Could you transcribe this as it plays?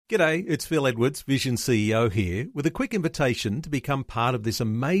G'day, it's Phil Edwards, Vision CEO here, with a quick invitation to become part of this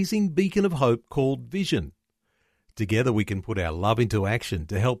amazing beacon of hope called Vision. Together we can put our love into action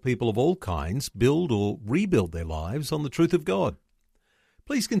to help people of all kinds build or rebuild their lives on the truth of God.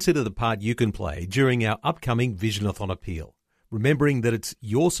 Please consider the part you can play during our upcoming Visionathon appeal, remembering that it's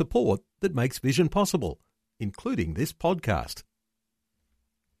your support that makes Vision possible, including this podcast.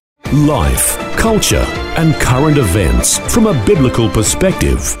 Life, culture, and current events from a biblical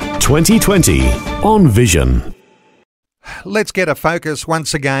perspective. 2020 on Vision. Let's get a focus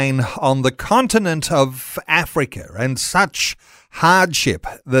once again on the continent of Africa and such hardship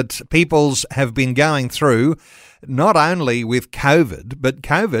that peoples have been going through, not only with COVID, but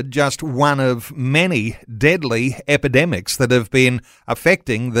COVID just one of many deadly epidemics that have been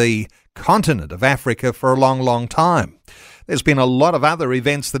affecting the continent of Africa for a long, long time. There's been a lot of other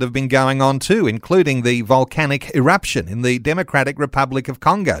events that have been going on too, including the volcanic eruption in the Democratic Republic of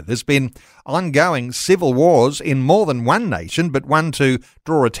Congo. There's been ongoing civil wars in more than one nation, but one to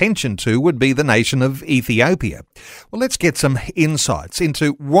draw attention to would be the nation of Ethiopia. Well, let's get some insights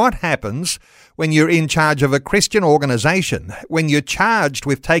into what happens when you're in charge of a Christian organisation, when you're charged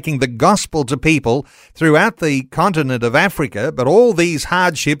with taking the gospel to people throughout the continent of Africa, but all these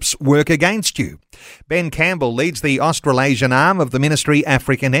hardships work against you. Ben Campbell leads the Australasian arm of the Ministry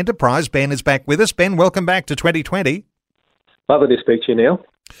African Enterprise. Ben is back with us. Ben, welcome back to 2020. Lovely to speak to you, Neil.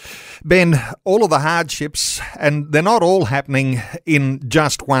 Ben, all of the hardships, and they're not all happening in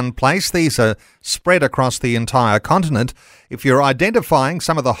just one place. These are spread across the entire continent. If you're identifying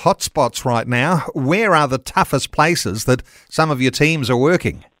some of the hotspots right now, where are the toughest places that some of your teams are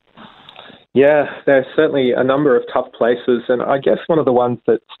working? Yeah, there's certainly a number of tough places, and I guess one of the ones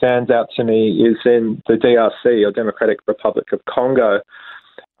that stands out to me is in the DRC, or Democratic Republic of Congo.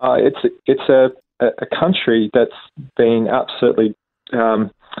 It's a country that's been absolutely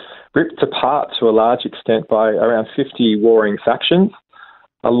ripped apart to a large extent by around 50 warring factions,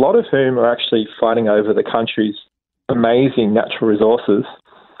 a lot of whom are actually fighting over the country's amazing natural resources,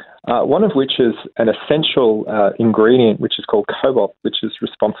 one of which is an essential ingredient, which is called cobalt, which is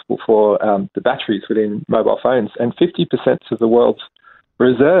responsible for the batteries within mobile phones. And 50% of the world's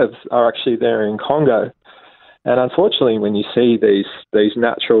reserves are actually there in Congo. And unfortunately, when you see these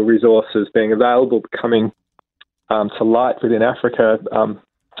natural resources being available, coming to light within Africa,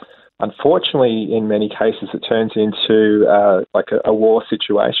 unfortunately, in many cases, it turns into like a war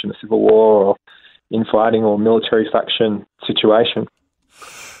situation, a civil war or infighting or military faction situation.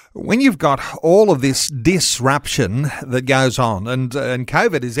 When you've got all of this disruption that goes on, and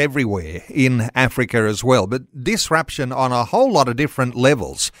COVID is everywhere in Africa as well, but disruption on a whole lot of different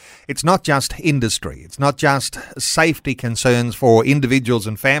levels. It's not just industry, it's not just safety concerns for individuals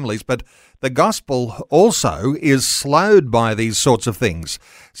and families, but the gospel also is slowed by these sorts of things.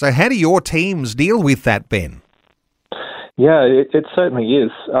 So how do your teams deal with that, Ben? Yeah, it certainly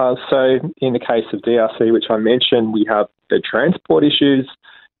is. So in the case of DRC, which I mentioned, we have the transport issues.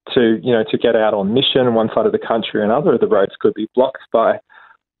 To get out on mission on one side of the country, and other of the roads could be blocked by,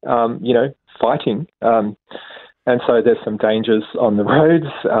 fighting. And so there's some dangers on the roads.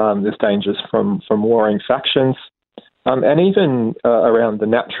 There's dangers from warring factions, and even around the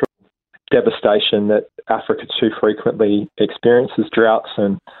natural devastation that Africa too frequently experiences, droughts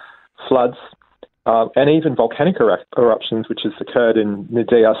and floods, and even volcanic eruptions, which has occurred in the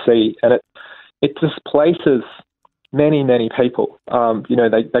DRC, and it displaces many, many people.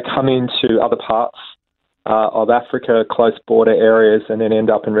 They come into other parts of Africa, close border areas, and then end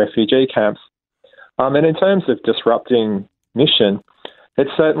up in refugee camps. And in terms of disrupting mission,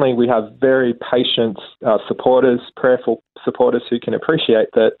 it's certainly we have very patient supporters, prayerful supporters who can appreciate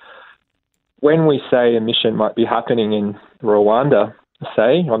that when we say a mission might be happening in Rwanda,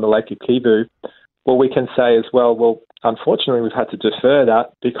 say, on the Lake of Kivu, well, we can say as well, unfortunately, we've had to defer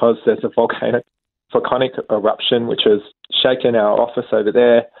that because there's a volcanic eruption which has shaken our office over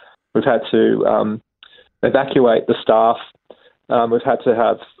there. We've had to evacuate the staff. We've had to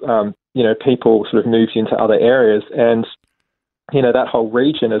have people sort of moved into other areas, and that whole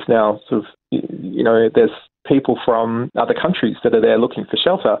region is now sort of there's people from other countries that are there looking for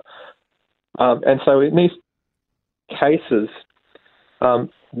shelter, and so in these cases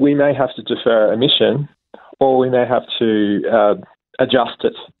we may have to defer a mission, or we may have to adjust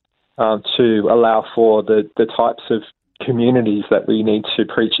it to allow for the types of communities that we need to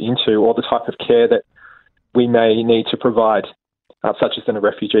preach into, or the type of care that we may need to provide, such as in a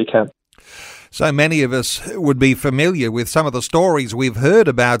refugee camp. So many of us would be familiar with some of the stories we've heard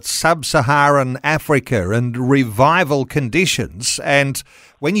about sub-Saharan Africa and revival conditions. And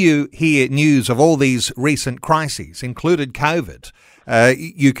when you hear news of all these recent crises, included COVID,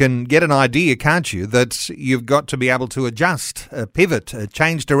 you can get an idea, can't you, that you've got to be able to adjust, pivot,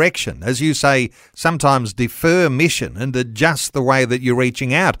 change direction. As you say, sometimes defer mission and adjust the way that you're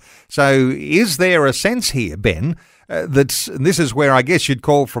reaching out. So is there a sense here, Ben, that this is where I guess you'd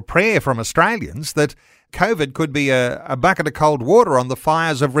call for prayer from Australians, that COVID could be a bucket of cold water on the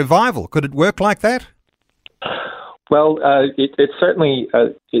fires of revival? Could it work like that? Well, it certainly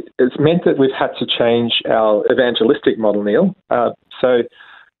it's meant that we've had to change our evangelistic model, Neil. So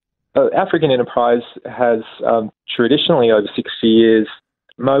African Enterprise has traditionally, over 60 years,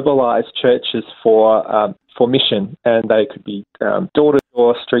 mobilised churches for mission, and they could be door to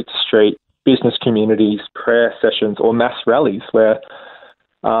door, street to street, business communities, prayer sessions, or mass rallies where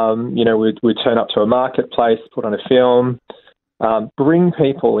we'd turn up to a marketplace, put on a film. Bring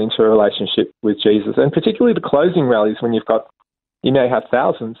people into a relationship with Jesus, and particularly the closing rallies when you may have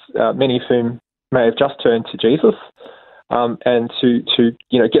thousands, many of whom may have just turned to Jesus, and to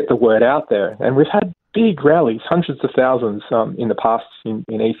get the word out there. And we've had big rallies, hundreds of thousands in the past in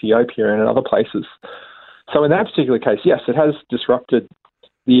Ethiopia and in other places. So in that particular case, yes, it has disrupted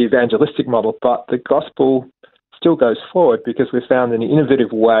the evangelistic model, but the gospel still goes forward because we've found an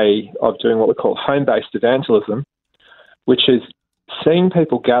innovative way of doing what we call home-based evangelism, which is seeing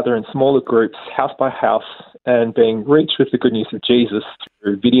people gather in smaller groups, house by house, and being reached with the good news of Jesus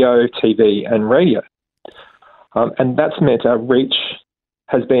through video, TV, and radio. And that's meant our reach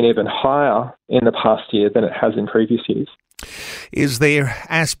has been even higher in the past year than it has in previous years. Is there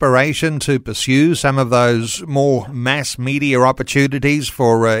aspiration to pursue some of those more mass media opportunities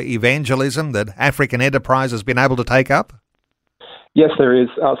for evangelism that African Enterprise has been able to take up? Yes, there is.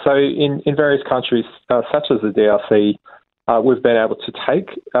 So in various countries, such as the DRC, we've been able to take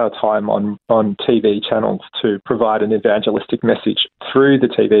time on TV channels to provide an evangelistic message through the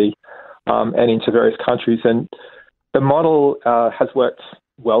TV and into various countries. And the model has worked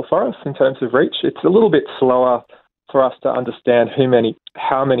well for us in terms of reach. It's a little bit slower for us to understand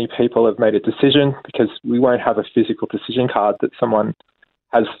how many people have made a decision, because we won't have a physical decision card that someone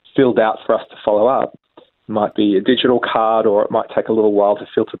has filled out for us to follow up. It might be a digital card, or it might take a little while to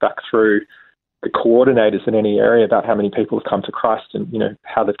filter back through the coordinators in any area about how many people have come to Christ and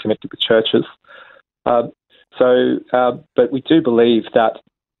how they've connected with churches. But we do believe that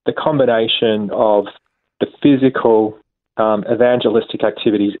the combination of the physical evangelistic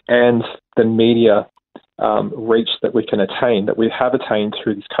activities and the media reach that we can attain, that we have attained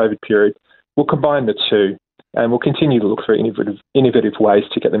through this COVID period, we'll combine the two, and we'll continue to look for innovative ways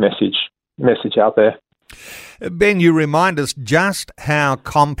to get the message out there. Ben, you remind us just how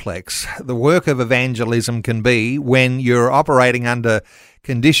complex the work of evangelism can be when you're operating under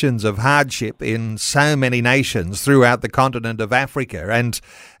conditions of hardship in so many nations throughout the continent of Africa. And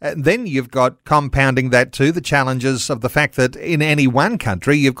then you've got, compounding that too, the challenges of the fact that in any one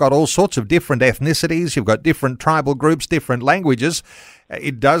country you've got all sorts of different ethnicities, you've got different tribal groups, different languages.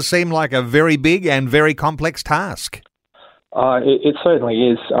 It does seem like a very big and very complex task. It certainly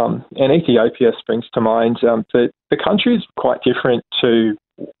is. And Ethiopia springs to mind. The country is quite different to,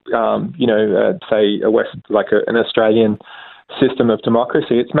 say, an Australian system of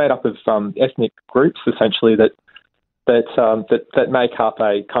democracy. It's made up of ethnic groups, essentially, that make up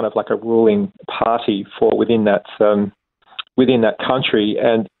a kind of like a ruling party for within that country.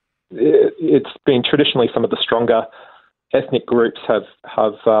 And it's been traditionally some of the stronger ethnic groups have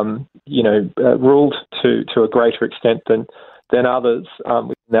ruled to a greater extent than others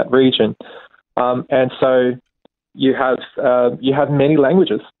within that region, and so you have many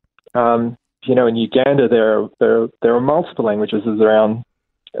languages. In Uganda there are multiple languages. There's around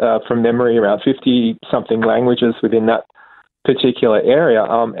from memory around 50 something languages within that particular area.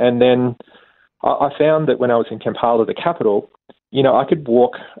 And then I found that when I was in Kampala, the capital, I could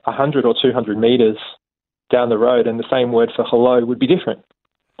walk 100 or 200 meters down the road, and the same word for hello would be different.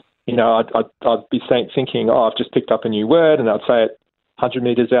 I'd be thinking, I've just picked up a new word, and I'd say it 100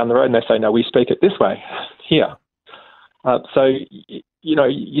 meters down the road, and they say, no, we speak it this way here. So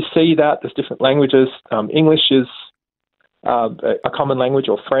you see that there's different languages. English is a common language,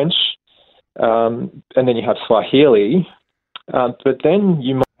 or French, and then you have Swahili. But then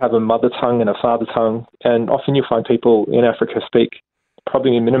you might have a mother tongue and a father tongue, and often you find people in Africa speak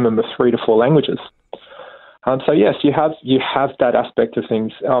probably a minimum of 3 to 4 languages. So yes, you have that aspect of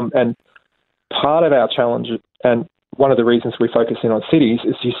things, and part of our challenge, and one of the reasons we focus in on cities,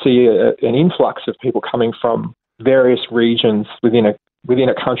 is you see an influx of people coming from various regions within within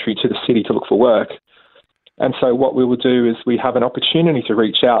a country to the city to look for work. And so what we will do is we have an opportunity to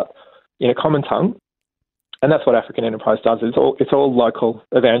reach out in a common tongue, and that's what African Enterprise does. It's all local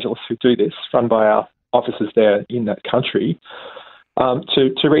evangelists who do this, run by our officers there in that country,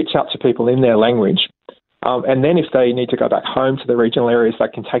 to reach out to people in their language. And then if they need to go back home to the regional areas, they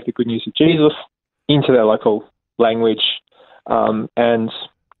can take the good news of Jesus into their local language and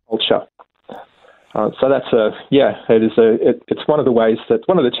culture. So that's it's one of the ways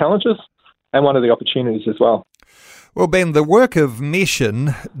one of the challenges and one of the opportunities as well. Well, Ben, the work of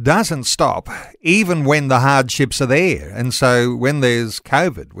mission doesn't stop even when the hardships are there. And so when there's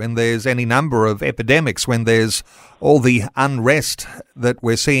COVID, when there's any number of epidemics, when there's all the unrest that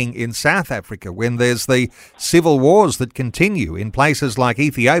we're seeing in South Africa, when there's the civil wars that continue in places like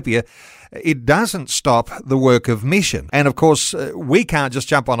Ethiopia, it doesn't stop the work of mission. And of course, we can't just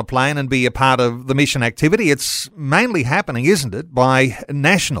jump on a plane and be a part of the mission activity. It's mainly happening, isn't it, by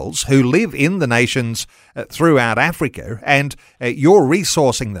nationals who live in the nations throughout Africa, and you're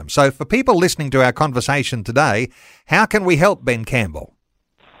resourcing them. So for people listening to our conversation today, how can we help, Ben Campbell?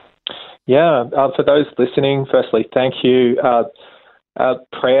 Yeah, for those listening, firstly, thank you.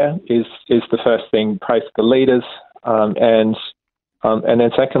 Prayer is the first thing. Pray for the leaders, and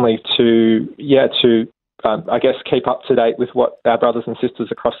then secondly, to keep up to date with what our brothers and sisters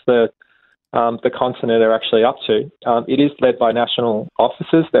across the continent are actually up to. It is led by national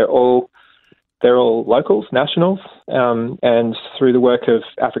officers. They're all locals, nationals, and through the work of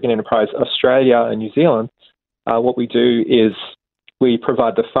African Enterprise Australia and New Zealand, what we do is we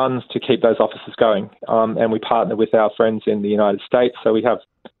provide the funds to keep those officers going, and we partner with our friends in the United States. So we have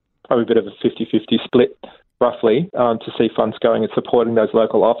probably a bit of a 50-50 split, roughly, to see funds going and supporting those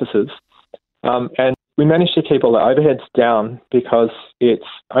local officers. And we managed to keep all the overheads down because it's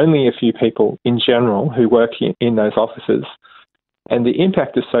only a few people in general who work in those offices. And the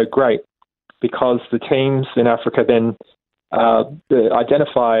impact is so great because the teams in Africa then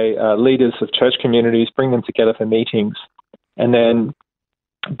identify leaders of church communities, bring them together for meetings, and then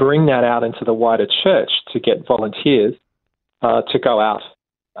bring that out into the wider church to get volunteers to go out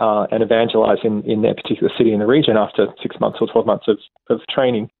and evangelize in their particular city in the region after 6 months or 12 months of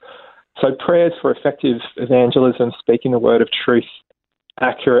training. So prayers for effective evangelism, speaking the word of truth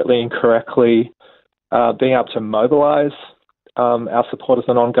accurately and correctly, being able to mobilize our supporters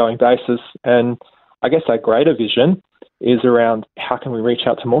on an ongoing basis. And I guess our greater vision is around how can we reach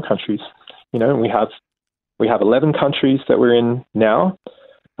out to more countries. You know, we have 11 countries that we're in now,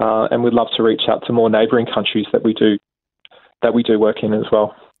 and we'd love to reach out to more neighbouring countries that we do work in as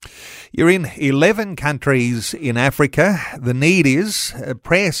well. You're in 11 countries in Africa. The need is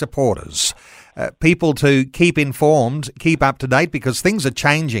prayer supporters, people to keep informed, keep up to date, because things are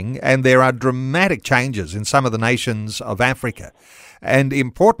changing and there are dramatic changes in some of the nations of Africa. And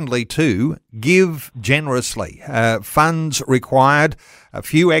importantly too, give generously. Funds required, a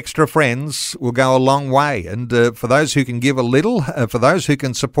few extra friends will go a long way. And for those who can give a little, for those who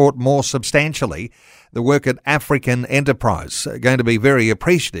can support more substantially, the work at African Enterprise are going to be very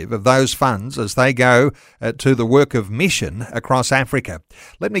appreciative of those funds as they go to the work of mission across Africa.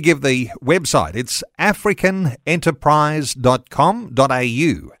 Let me give the website. It's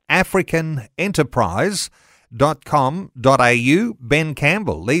africanenterprise.com.au. africanenterprise.com.au. Ben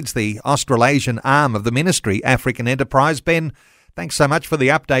Campbell leads the Australasian arm of the ministry, African Enterprise. Ben, thanks so much for the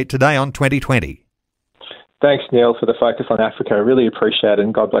update today on 2020. Thanks, Neil, for the focus on Africa. I really appreciate it,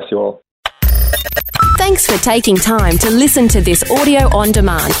 and God bless you all. Thanks for taking time to listen to this audio on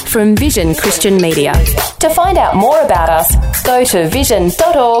demand from Vision Christian Media. To find out more about us, go to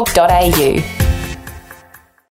vision.org.au.